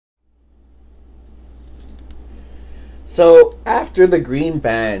So after the green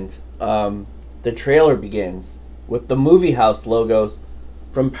band, the trailer begins with the movie house logos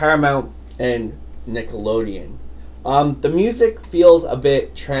from Paramount and Nickelodeon. The music feels a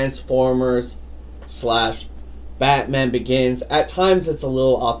bit Transformers slash Batman Begins. At times it's a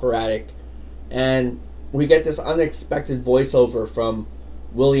little operatic, and we get this unexpected voiceover from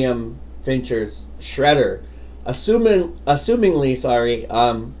William Fincher's Shredder, assumingly,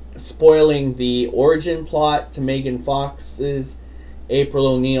 spoiling the origin plot to Megan Fox's April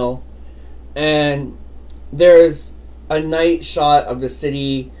O'Neil. And there's a night shot of the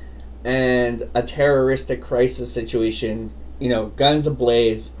city and a terroristic crisis situation, guns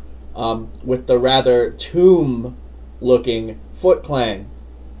ablaze, with the rather tomb-looking Foot Clan.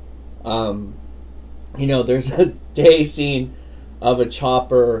 There's a day scene of a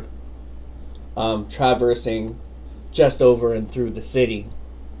chopper traversing just over and through the city.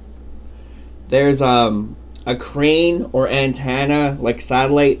 There's a crane or antenna, like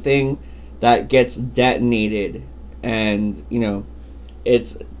satellite thing, that gets detonated, and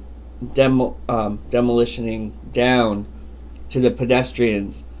it's demolitioning down to the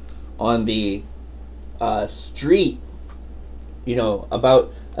pedestrians on the street,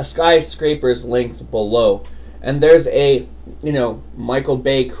 about a skyscraper's length below. And there's a Michael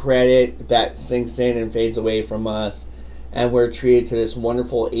Bay credit that sinks in and fades away from us, and we're treated to this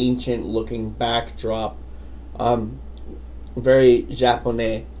wonderful ancient looking backdrop, very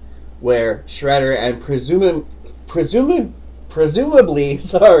Japanese, where Shredder and presumably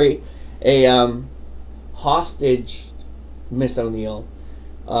a hostage Miss O'Neil,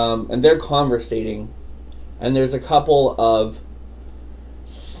 and they're conversating, and there's a couple of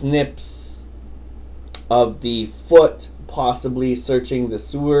snips of the Foot possibly searching the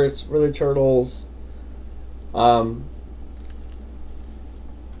sewers for the turtles.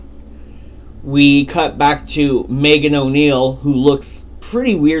 We cut back to Megan O'Neil, who looks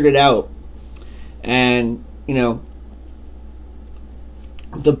pretty weirded out, and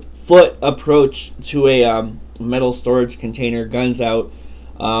the Foot approach to a metal storage container, guns out.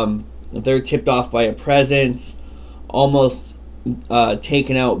 They're tipped off by a presence, almost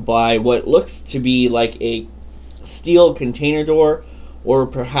taken out by what looks to be like a steel container door, or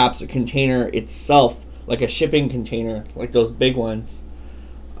perhaps a container itself, like a shipping container, like those big ones.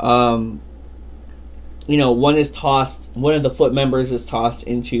 One of the Foot members is tossed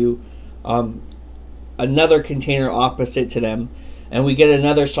into another container opposite to them, and we get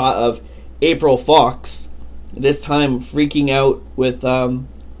another shot of April Fox, this time freaking out with some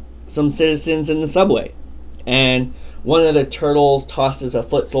citizens in the subway. And one of the turtles tosses a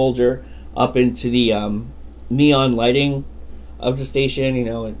foot soldier up into the neon lighting of the station.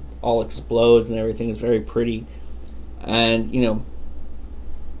 It all explodes and everything is very pretty. And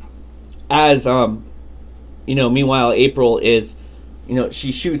as meanwhile, April is,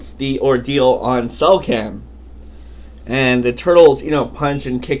 she shoots the ordeal on cell cam, and the turtles, punch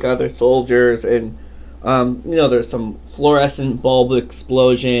and kick other soldiers, and there's some fluorescent bulb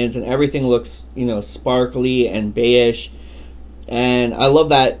explosions, and everything looks, sparkly and beige. And I love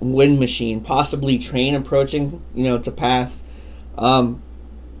that wind machine, possibly train approaching, to pass.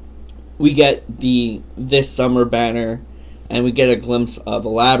 We get this summer banner, and we get a glimpse of a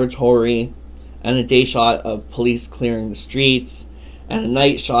laboratory, and a day shot of police clearing the streets, and a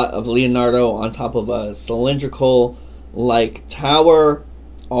night shot of Leonardo on top of a cylindrical like tower,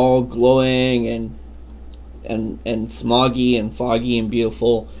 all glowing and smoggy and foggy and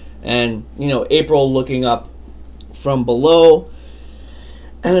beautiful. And April looking up from below,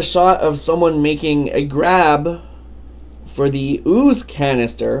 and a shot of someone making a grab for the ooze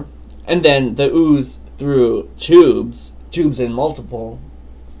canister, and then the ooze through tubes in multiple.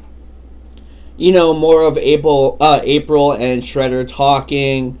 More of April and Shredder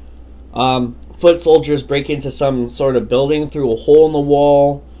talking. Foot soldiers break into some sort of building through a hole in the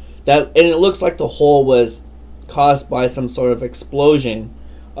wall, and it looks like the hole was caused by some sort of explosion.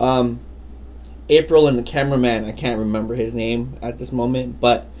 April and the cameraman, I can't remember his name at this moment,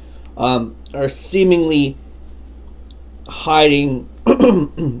 but are seemingly hiding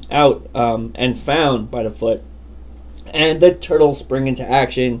out and found by the Foot, and the turtles spring into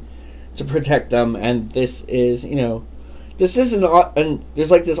action to protect them. And this is, there's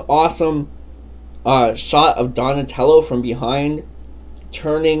like this awesome shot of Donatello from behind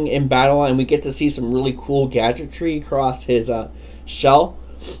turning in battle, and we get to see some really cool gadgetry across his shell,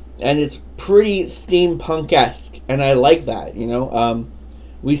 and it's pretty steampunk-esque, and I like that.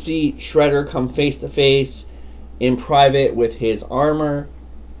 We see Shredder come face to face in private with his armor,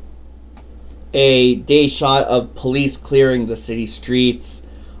 a day shot of police clearing the city streets,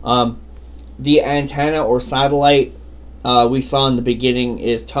 the antenna or satellite we saw in the beginning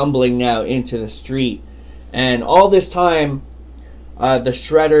is tumbling now into the street. And all this time, the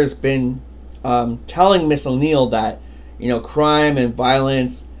Shredder's been telling Miss O'Neill that, you know, crime and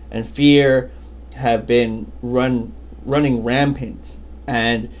violence and fear have been running rampant,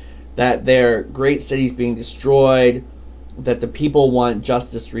 and that their great city's being destroyed, that the people want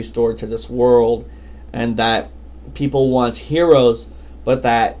justice restored to this world, and that people want heroes, but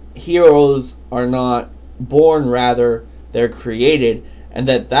that heroes are not born, rather they're created, and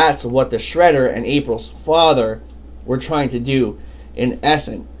that's what the Shredder and April's father were trying to do in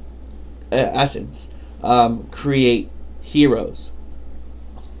essence, create heroes.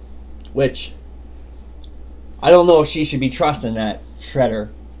 Which, I don't know if she should be trusting that Shredder.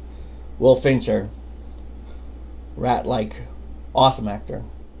 Will Fincher, rat-like, awesome actor.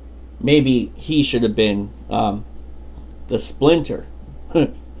 Maybe he should have been the Splinter.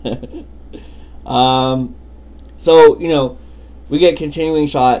 So, you know, we get a continuing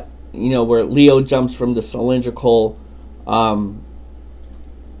shot, you know, where Leo jumps from the cylindrical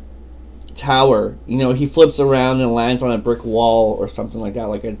tower. You know, he flips around and lands on a brick wall or something like that,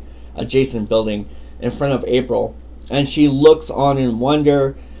 like an adjacent building in front of April. And she looks on in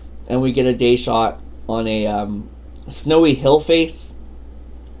wonder, and we get a day shot on a snowy hill face,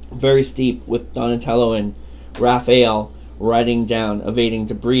 very steep, with Donatello and Raphael riding down, evading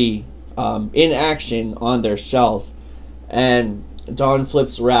debris in action on their shells. And Don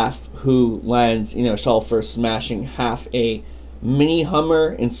flips Raph, who lands, you know, shell first, smashing half a mini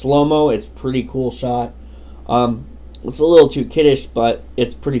Hummer in slow-mo. It's a pretty cool shot. It's a little too kiddish, but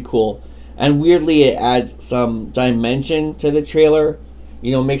it's pretty cool. And weirdly, it adds some dimension to the trailer.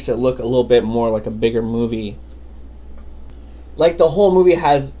 You know, makes it look a little bit more like a bigger movie. Like the whole movie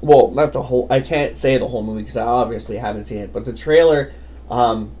has, well, not the whole, I can't say the whole movie because I obviously haven't seen it, but the trailer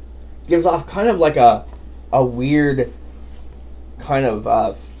gives off kind of like a weird kind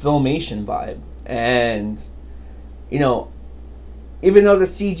of filmation vibe. And, you know, even though the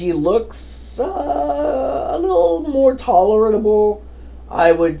CG looks a little more tolerable,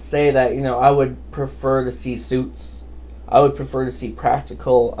 I would say that, you know, I would prefer to see suits. I would prefer to see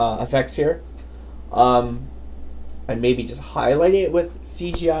practical effects here. And maybe just highlight it with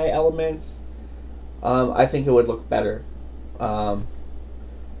CGI elements. I think it would look better. But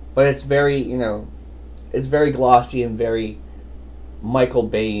it's very, you know, it's very glossy and very Michael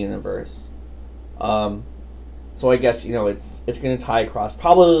Bay universe. So I guess, you know, it's going to tie across.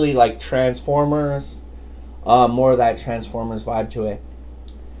 Probably like Transformers. More of that Transformers vibe to it.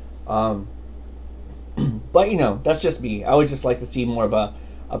 But, you know, that's just me. I would just like to see more of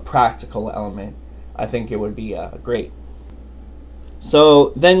a practical element. I think it would be great.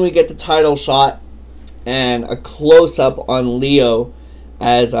 So then we get the title shot and a close-up on Leo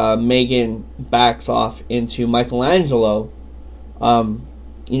as Megan backs off into Michelangelo. You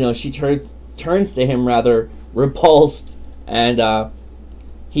know, she turns to him rather repulsed, and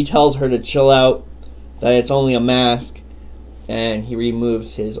he tells her to chill out, that it's only a mask, and he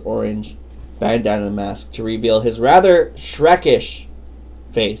removes his orange bandana mask to reveal his rather Shrekish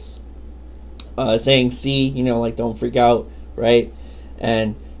face, saying, "See, you know, like, don't freak out," right?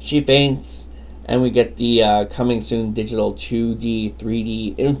 And she faints, and we get the coming soon digital 2D,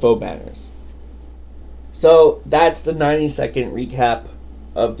 3D info banners. So that's the 90-second recap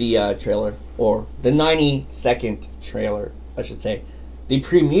of the trailer, or the 90-second trailer, I should say, the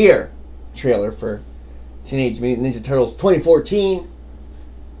premiere trailer for Teenage Mutant Ninja Turtles 2014.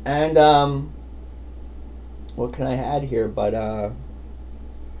 And what can I add here? But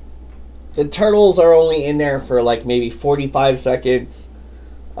the turtles are only in there for like maybe 45 seconds.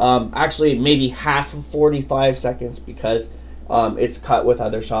 Actually, maybe half of 45 seconds because it's cut with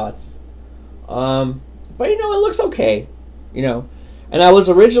other shots. But you know, it looks okay. You know, and I was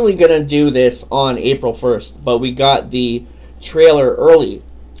originally gonna do this on April 1st, but we got the trailer early.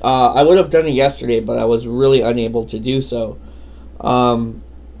 I would have done it yesterday, but I was really unable to do so.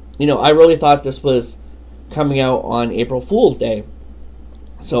 You know, I really thought this was coming out on April Fool's Day.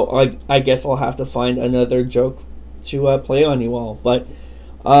 So I guess I'll have to find another joke to play on you all. But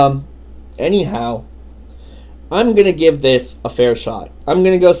anyhow, I'm going to give this a fair shot. I'm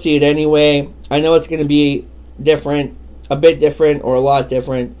going to go see it anyway. I know it's going to be different, a bit different or a lot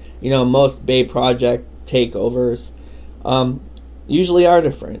different. You know, most Bay Project takeovers usually are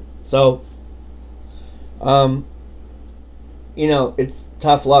different. So, you know, it's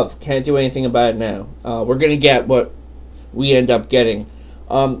tough love. Can't do anything about it now. We're going to get what we end up getting.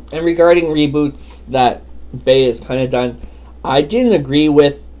 And regarding reboots that Bay has kind of done, I didn't agree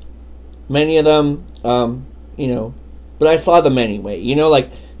with many of them, you know, but I saw them anyway. You know,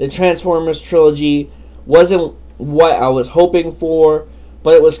 like the Transformers trilogy wasn't what I was hoping for,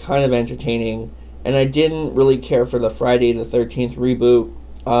 but it was kind of entertaining. And I didn't really care for the Friday the 13th reboot.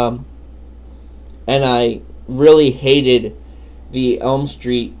 And I really hated the Elm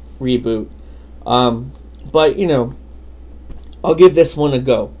Street reboot. But, you know, I'll give this one a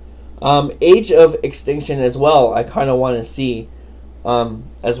go. Age of Extinction as well, I kind of want to see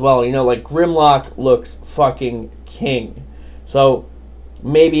as well. You know, like, Grimlock looks fucking king. So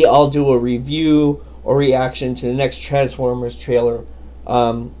maybe I'll do a review or reaction to the next Transformers trailer.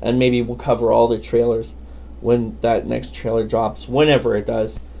 And maybe we'll cover all the trailers when that next trailer drops, whenever it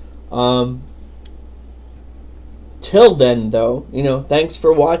does. Till then, though, you know, thanks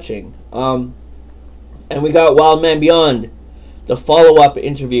for watching. And we got Wild Man Beyond, the follow-up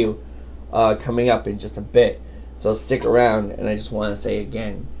interview, coming up in just a bit. So stick around, and I just want to say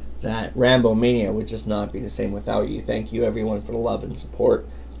again that RAMBOMANIA would just not be the same without you. Thank you, everyone, for the love and support.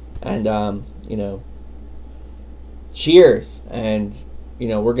 And, you know, cheers. And, you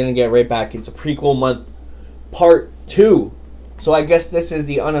know, we're going to get right back into prequel month part 2. So I guess this is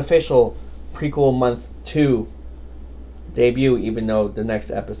the unofficial prequel month 2 debut, even though the next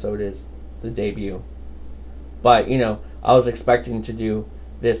episode is the debut. But, you know, I was expecting to do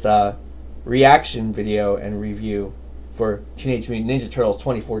this reaction video and review for Teenage Mutant Ninja Turtles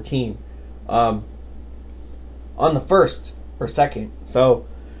 2014 on the 1st or 2nd. So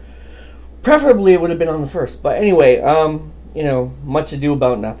preferably it would have been on the 1st. But anyway, you know, much ado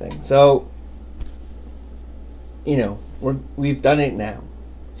about nothing. So, you know, we've done it now.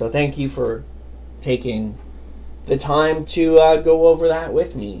 So thank you for taking the time to go over that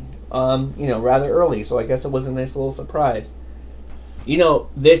with me. You know, rather early, so I guess it was a nice little surprise. You know,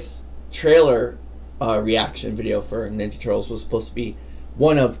 this trailer reaction video for Ninja Turtles was supposed to be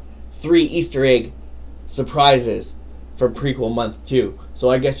one of 3 Easter egg surprises for prequel month 2. So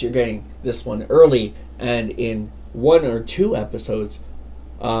I guess you're getting this one early, and in 1 or 2 episodes,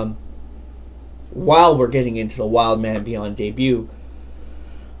 while we're getting into the Wild Man Beyond debut,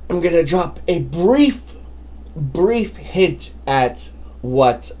 I'm gonna drop a brief hint at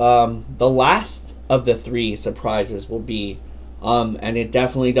what the last of the 3 surprises will be, and it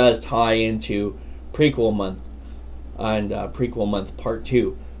definitely does tie into prequel month and prequel month part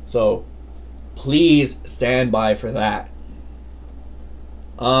 2. So please stand by for that.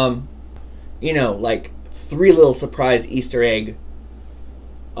 You know, like 3 little surprise Easter egg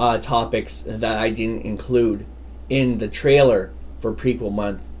topics that I didn't include in the trailer for prequel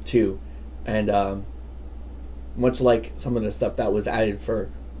month 2, and much like some of the stuff that was added for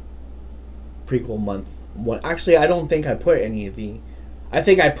prequel month 1. Actually, I don't think I put any of the... I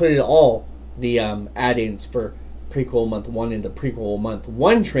think I put all the add-ins for prequel month 1 in the prequel month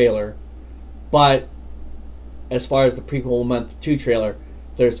 1 trailer, but as far as the prequel month 2 trailer,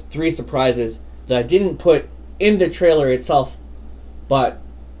 there's 3 surprises that I didn't put in the trailer itself, but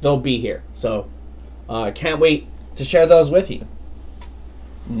they'll be here. So I can't wait to share those with you.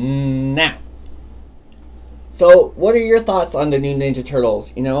 Now, so what are your thoughts on the new Ninja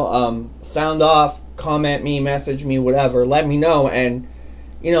Turtles? You know, sound off, comment me, message me, whatever. Let me know, and,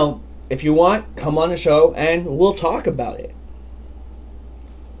 you know, if you want, come on the show and we'll talk about it.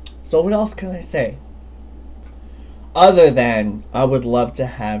 So what else can I say? Other than I would love to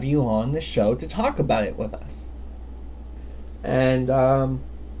have you on the show to talk about it with us. And,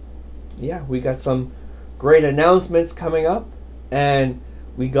 yeah, we got some great announcements coming up, and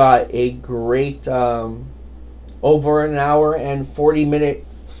we got a great over an hour and 40-minute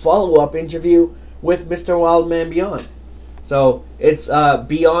follow-up interview with Mr. Wildman Beyond. So it's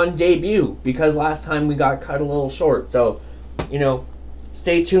Beyond debut, because last time we got cut a little short. So, you know,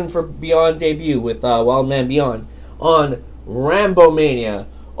 stay tuned for Beyond debut with Wildman Beyond on RAMBOMANIA,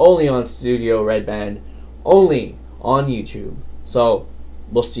 only on Studio Redband, only on YouTube. So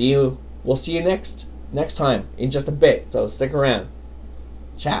we'll see you next time in just a bit. So stick around.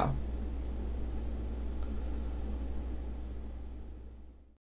 Ciao.